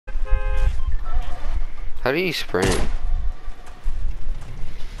How do you sprint?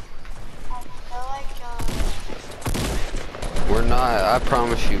 I feel like, We're not, I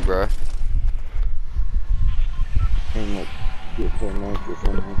promise you, bro. And like, get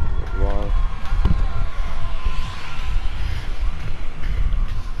Fortnite, wow.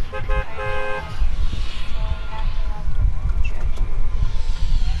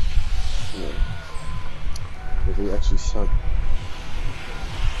 Yeah. But we actually suck.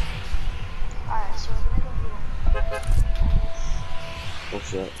 alright, so we're gonna go here.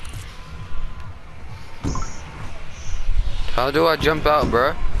 What's that? How do I jump out,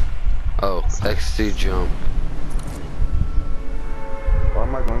 bro? Oh, X2 jump. Why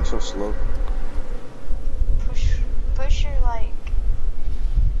am I going so slow? Push your, like,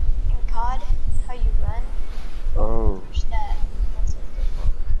 in COD, how you run, Oh. push that. That's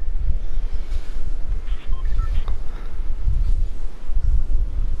what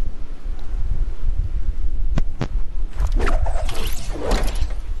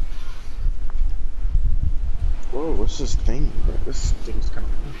Whoa, what's this thing? This thing's kind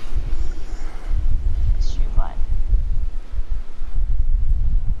of cool. it's your butt.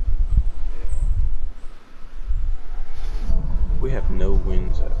 We have no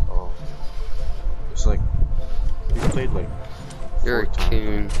wins at all. It's like, we played like You're a 4 times.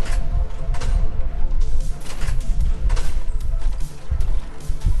 coon.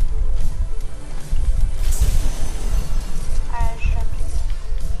 Alright, just try to do it.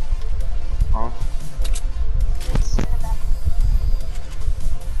 Huh? It's in the back.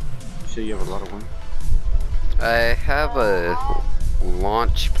 You say you have a lot of wins? I have a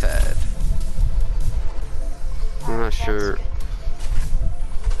launch pad. I'm not sure.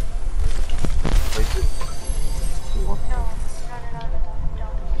 Place it. You want No, that?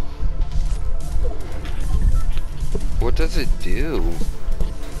 don't. What does it do?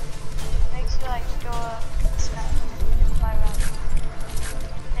 Makes you like go up and smack and fly around.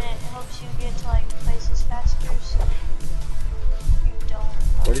 And it helps you get to like places faster so you don't.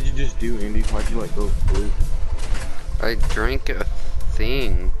 What did you just do, Andy? Why'd you like go blue? I drank a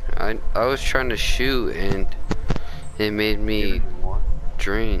thing. I was trying to shoot and it made me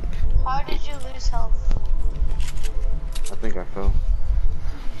drink. How did you lose health? I think I fell.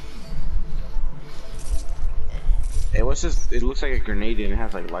 Hey, what's this? It looks like a grenade and it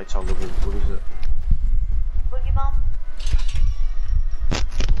has like lights all over it. What is it? Boogie bomb?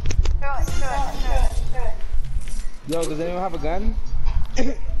 Throw it. Yo, does anyone have a gun?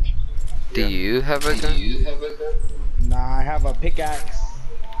 Do you have a gun? Nah, I have a pickaxe.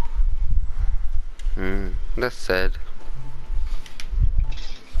 That's sad.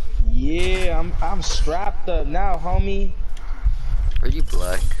 Yeah, I'm strapped up now, homie. Are you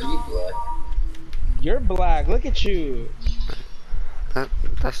black? You're black. Look at you.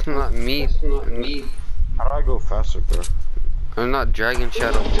 That's not me. How do I go faster, bro? I'm not Dragon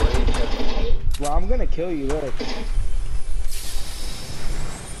Shadow Boy. Well, I'm gonna kill you. Look.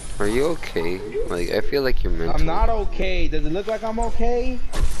 Are you okay? Like, I feel like you're mental. I'm not okay. Does it look like I'm okay?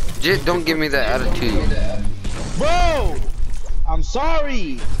 Just don't give me that attitude. Bro! I'm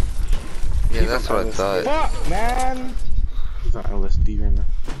sorry. Yeah, that's what I thought. Fuck, man. It's not LSD right now.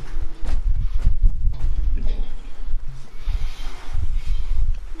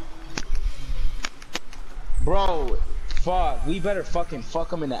 Bro, fuck. We better fucking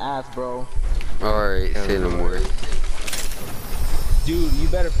fuck him in the ass, bro. Alright, say no more. Dude, you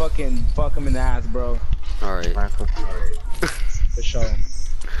better fucking fuck him in the ass, bro. Alright. For sure.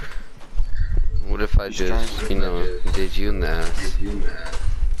 What if I just, you know, did you in the ass?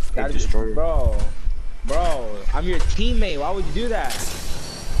 Gotta be, bro, I'm your teammate. Why would you do that?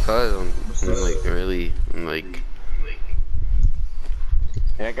 Cause I'm like really, I'm like,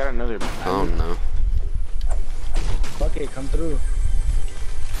 Hey, I got another. I don't know. Fuck it, come through.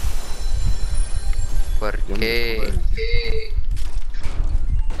 Por qué?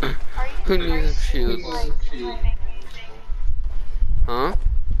 Are you Who needs shields? like Huh?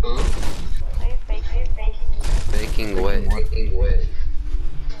 are you faking? Baking wet.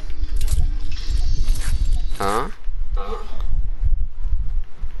 Huh?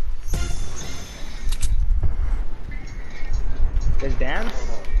 Let's dance?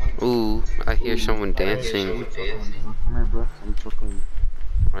 Ooh, I hear someone dancing. Come here, bro. I'm fucking.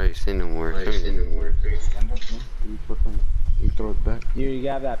 Alright, say no more. Come here. Stand up, bro. You fucking. You throw it back. You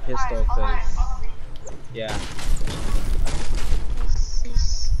got that pistol, cause yeah.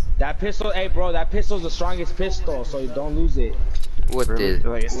 That pistol, hey bro, that pistol's the strongest pistol, so don't lose it. What Really? did?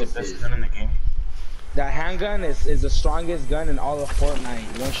 Like, it's the best gun in the game. That handgun is the strongest gun in all of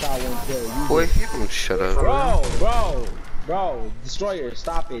Fortnite. One shot, one kill. Use Boy, it. if you don't shut up. Bro, Bro, Destroyer,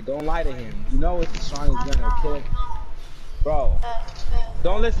 stop it. Don't lie to him. You know it's the strongest gun. It'll kill him. Bro,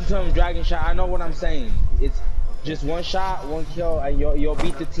 don't listen to him, Dragon Shot. I know what I'm saying. It's just one shot, one kill, and you'll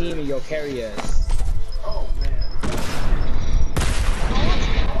beat the team and you'll carry us.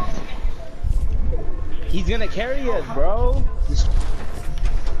 He's gonna carry us, bro.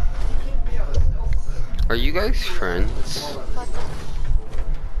 Are you guys friends?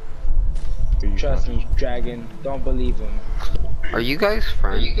 Trust me, Dragon. Don't believe him. Are you guys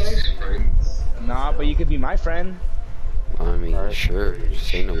friends? Nah, but you could be my friend. I mean, sure.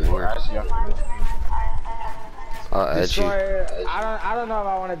 Say no more. I'll add you. Destroyer, I don't know if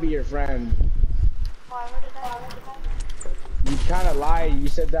I want to be your friend. You kind of lied. You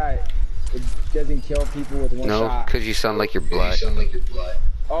said that it doesn't kill people with one shot. No, because you sound like you're black.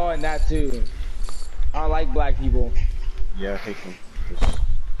 Oh, and that too. I don't like black people. Yeah, I hate them. Those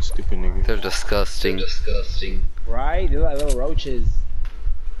stupid niggas. They're disgusting. Right? They're like little roaches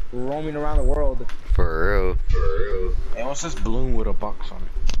roaming around the world. For real. Hey, what's this balloon with a box on it?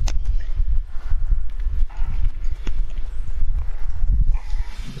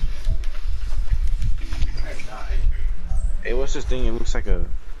 Hey, what's this thing? It looks like a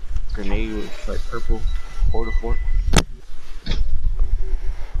grenade with like purple. Porta fort.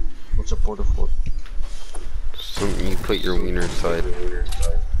 What's a porta fort? Something you put your wiener inside.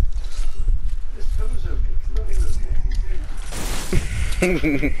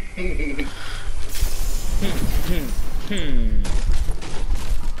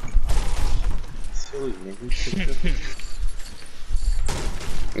 Silly nigga.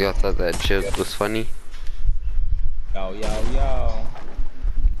 Y'all thought that joke was funny? Yo.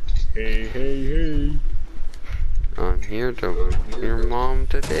 Hey. I'm here to your mom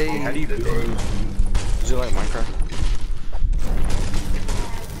today. Hey, how do you build those? Is it like Minecraft?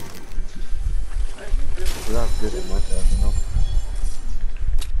 We're not good at Minecraft, you know?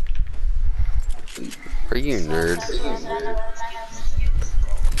 Are you nerds?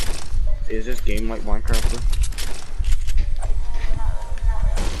 Is this game like Minecraft, bro?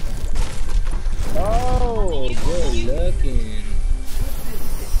 Oh, good looking.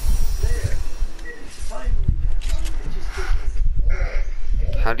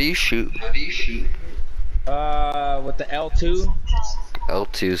 How do you shoot? With the L2.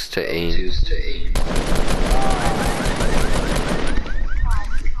 L2's to aim.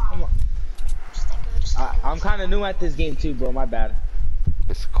 I'm kind of new at this game too, bro. My bad.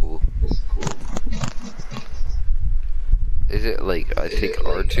 It's cool. Is it like, I think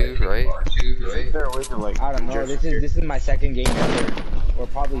R2, right? Is there a way to like I don't know. This is my second game ever, or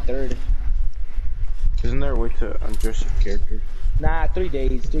probably third. Isn't there a way to undress your character? Nah, 3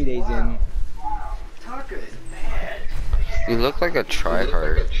 days. 3 days in. You look like a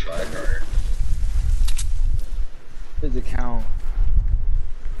tryhard. Does it count?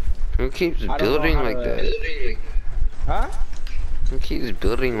 Who keeps I don't know building how like to- that? Huh? Who keeps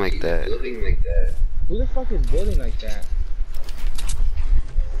building like that? Who the fuck is building like that?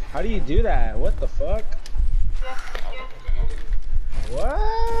 How do you do that? What the fuck? What?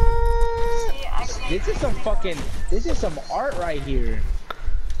 This is some art right here.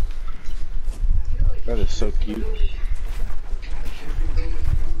 That is so cute.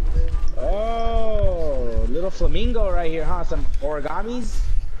 Oh, little flamingo right here, huh? Some origamis.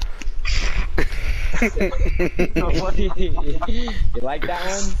 You like that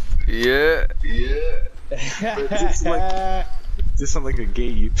one? Yeah. This sounds like a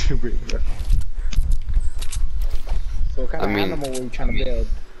gay YouTuber, bro. So what kind of animal were you trying to build?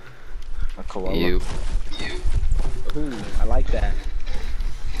 A koala. You. Ooh, I like that.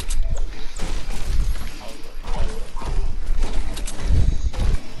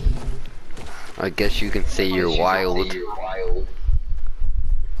 I guess you can say you're wild.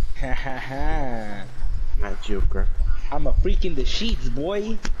 Not Joker. I'm a freak in the sheets,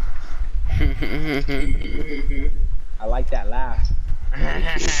 boy. I like that laugh.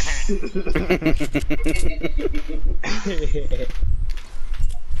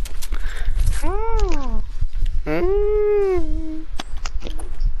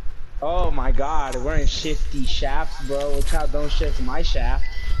 Oh my god, we're in shifty shafts, bro. Look how don't shift my shaft.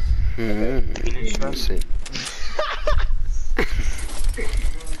 That's it.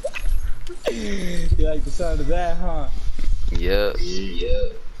 You like the sound of that, huh? Yeah.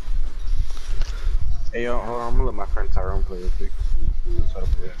 Hey, yo, hold on, I'm gonna let my friend Tyrone play real quick. That's how to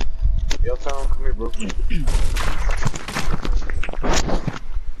play. Yo, Tyrone, come here, bro.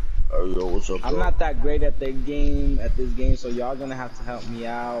 Oh, yo, what's up, bro? I'm not that great at this game, so y'all gonna have to help me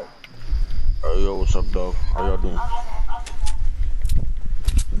out. Oh, yo, what's up, dog? How y'all doing?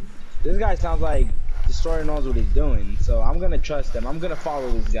 This guy sounds like Destroyer knows what he's doing, so I'm gonna trust him. I'm gonna follow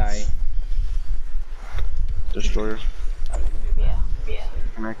this guy. Destroyer. Yeah.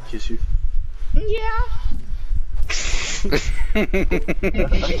 Can I kiss you? Yeah.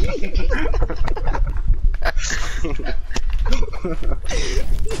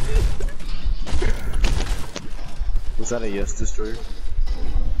 Was that a yes, Destroyer?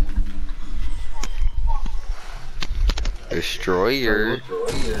 Destroyer.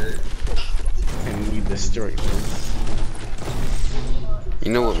 I need Destroyer.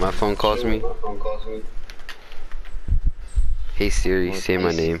 You know what my phone calls me? Hey Siri, say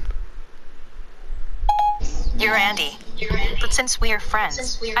my name. You're Andy. But since we're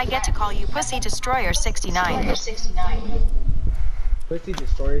friends, I get to call you Pussy Destroyer 69. Pussy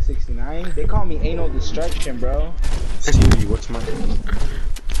Destroyer 69? They call me Anal Destruction, bro. Siri, what's my name?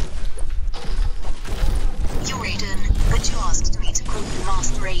 You're Aiden, but you asked me to call you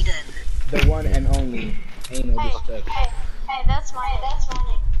Master Aiden. The one and only Anal Destruction. Hey, that's my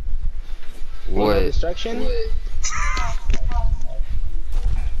name. Anal What? Destruction?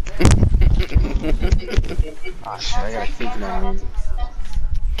 Ah shit, I gotta think now.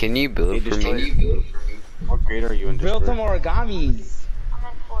 Can you build Hey, for Destroyer. me? What grade are you in, Build some Destroyer? origamis. I'm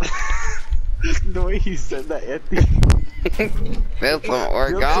in 4th. The way he said that, Anthony. Build some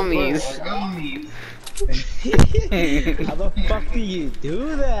origamis. How the fuck do you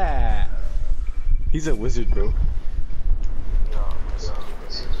do that? He's a wizard, bro.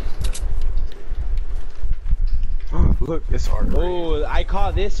 Look, it's art. Oh, I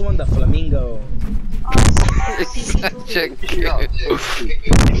call this one the flamingo. It's such a cute.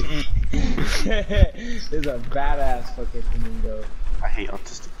 This is a badass fucking flamingo. I hate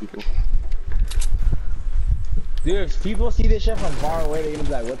autistic people. Dude, if people see this shit from far away, they're gonna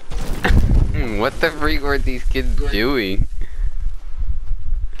be like, what? What the freak were these kids doing?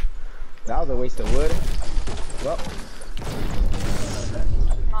 That was a waste of wood. Well,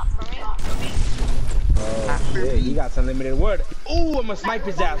 Not for me. oh shit, you got some limited wood. Ooh, I'm gonna snipe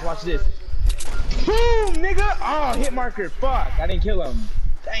his ass. Watch this. Boom, nigga. Oh, hit marker. Fuck, I didn't kill him.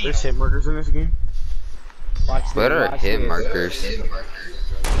 Damn. There's hit markers in this game? Watch this. What are watch hit this. markers?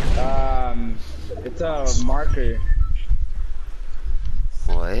 It's a marker.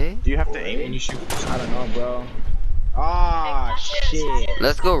 What? Do you have to aim when you shoot? I don't know, bro. Ah, shit.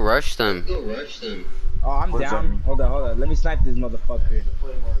 Let's go rush them. Oh, I'm What does that down. mean? Hold on. Let me snipe this motherfucker.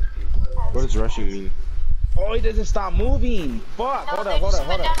 What does rushing mean? Oh, he doesn't stop moving. Fuck. Hold on.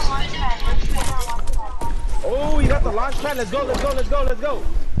 Oh, you got the launch pad. Let's go.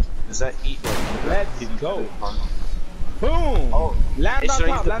 Does that eat like Let's go. Boom. Oh, Land on should I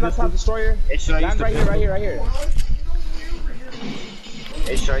use top. the Land on pistol? top, destroyer. Hey, should I use Land the right here, pistol? right here.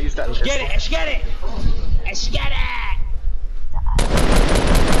 Hey, should I use that pistol? Get it.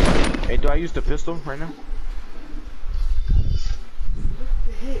 Hey, do I use the pistol right now?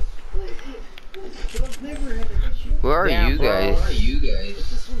 Where are Damn, you bro.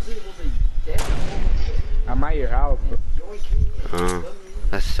 guys? I'm at your house, bro.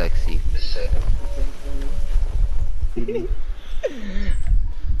 That's sexy.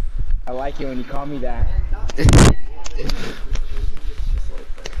 I like it when you call me that.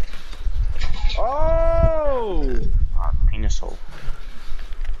 Oh! Ah, penis hole.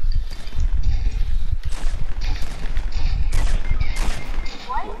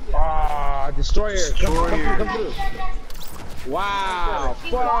 Ah, destroyer. Come through. Wow.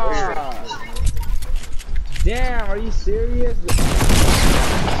 Fuck. Damn, are you serious?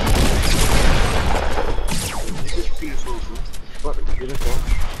 What?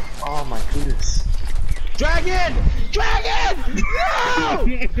 Oh my goodness. Dragon! No!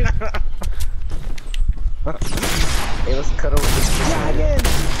 Hey, let's cut over this Dragon!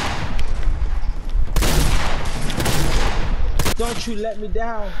 Don't you let me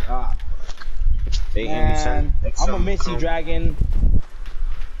down. Ah, Hey, man. I'm gonna miss you, Dragon.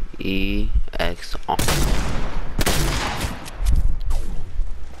 EX on.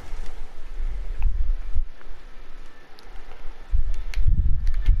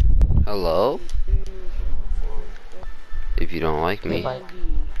 Hello? If you don't like me. Bye.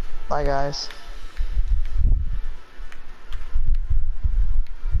 Bye, guys.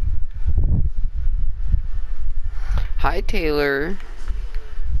 Hi Taylor.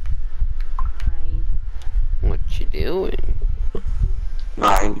 What you doing?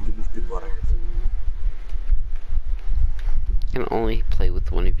 I can only play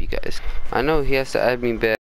with one of you guys. I know he has to add me back.